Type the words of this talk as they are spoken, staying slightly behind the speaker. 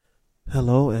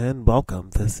Hello and welcome.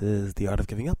 This is The Art of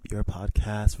Giving Up, your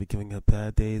podcast for giving up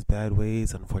bad days, bad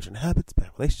ways, unfortunate habits,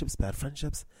 bad relationships, bad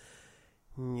friendships.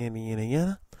 Yana, yana,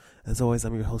 yana. As always,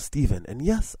 I'm your host, Steven. And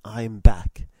yes, I'm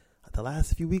back. The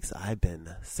last few weeks, I've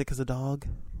been sick as a dog,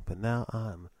 but now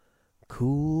I'm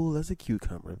cool as a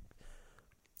cucumber.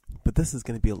 But this is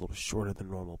going to be a little shorter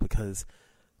than normal because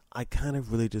I kind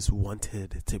of really just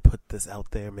wanted to put this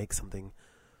out there, make something,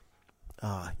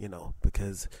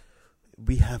 because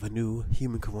we have a new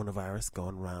human coronavirus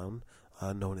going around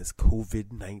known as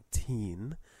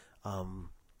COVID-19,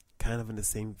 kind of in the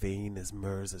same vein as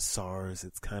MERS, as SARS.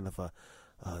 It's kind of a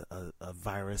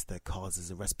virus that causes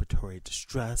a respiratory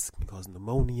distress, can cause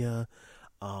pneumonia,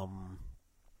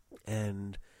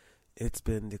 and it's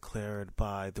been declared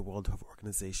by the World Health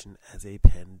Organization as a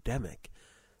pandemic.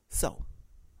 So,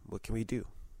 what can we do?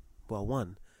 Well,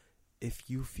 one, if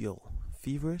you feel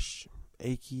feverish,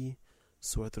 achy,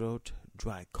 sore throat,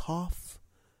 dry cough,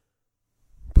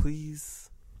 please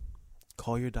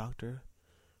call your doctor.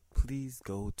 Please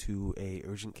go to a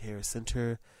urgent care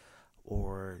center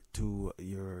or to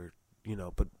your,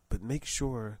 but make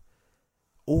sure,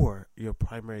 or your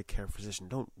primary care physician.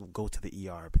 Don't go to the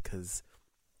ER because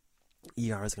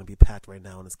ER is going to be packed right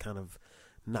now and it's kind of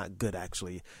not good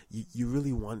actually. You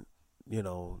really want,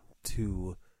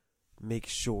 to make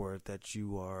sure that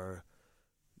you are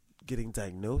getting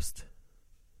diagnosed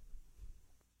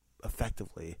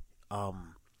effectively.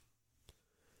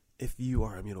 If you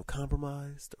are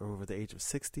immunocompromised or over the age of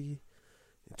 60,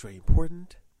 it's very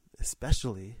important,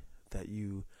 especially that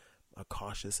you are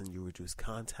cautious and you reduce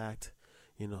contact.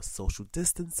 Social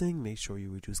distancing, make sure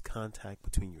you reduce contact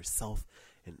between yourself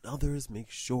and others. Make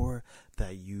sure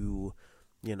that you,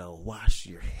 wash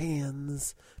your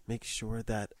hands. Make sure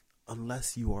that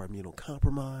unless you are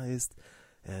immunocompromised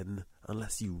and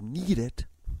unless you need it,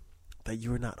 that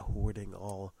you're not hoarding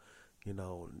all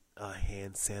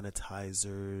hand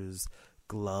sanitizers,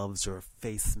 gloves, or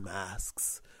face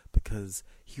masks, because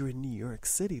here in New York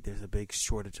City, there's a big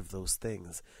shortage of those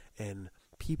things. And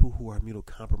people who are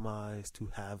immunocompromised,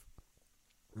 who have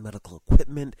medical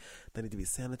equipment that need to be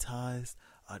sanitized,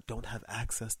 don't have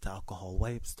access to alcohol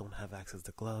wipes, don't have access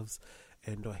to gloves,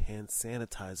 and or hand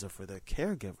sanitizer for their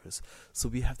caregivers. So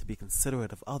we have to be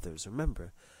considerate of others.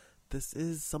 Remember, this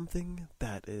is something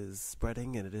that is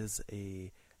spreading, and it is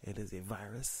a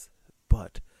virus,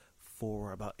 but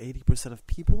for about 80% of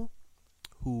people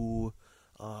who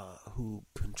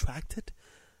contract it,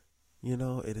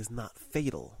 it is not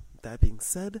fatal. That being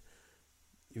said,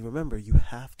 you remember you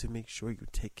have to make sure you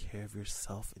take care of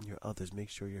yourself and your others. Make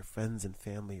sure your friends and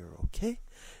family are okay.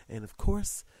 And of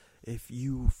course, if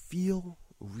you feel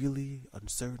really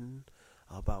uncertain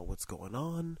about what's going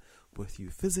on with you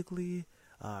physically,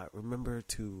 remember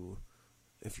to,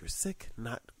 if you're sick,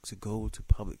 not to go to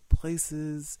public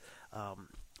places.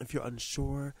 If you're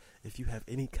unsure, if you have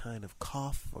any kind of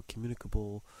cough or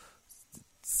communicable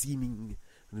seeming,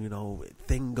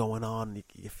 thing going on,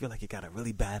 you feel like you got a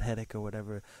really bad headache or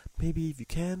whatever, maybe if you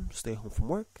can, stay home from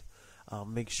work.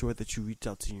 Make sure that you reach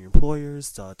out to your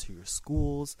employers, to your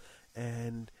schools,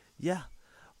 and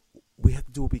we have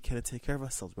to do what we can to take care of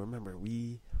ourselves. Remember,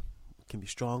 we can be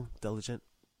strong, diligent,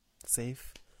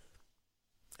 safe,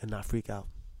 and not freak out.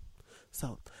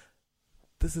 So,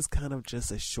 this is kind of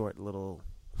just a short little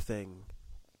thing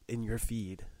in your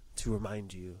feed to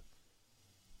remind you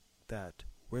that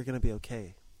we're going to be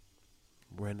okay.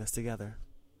 We're in this together.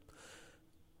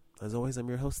 As always, I'm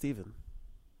your host, Steven.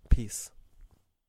 Peace.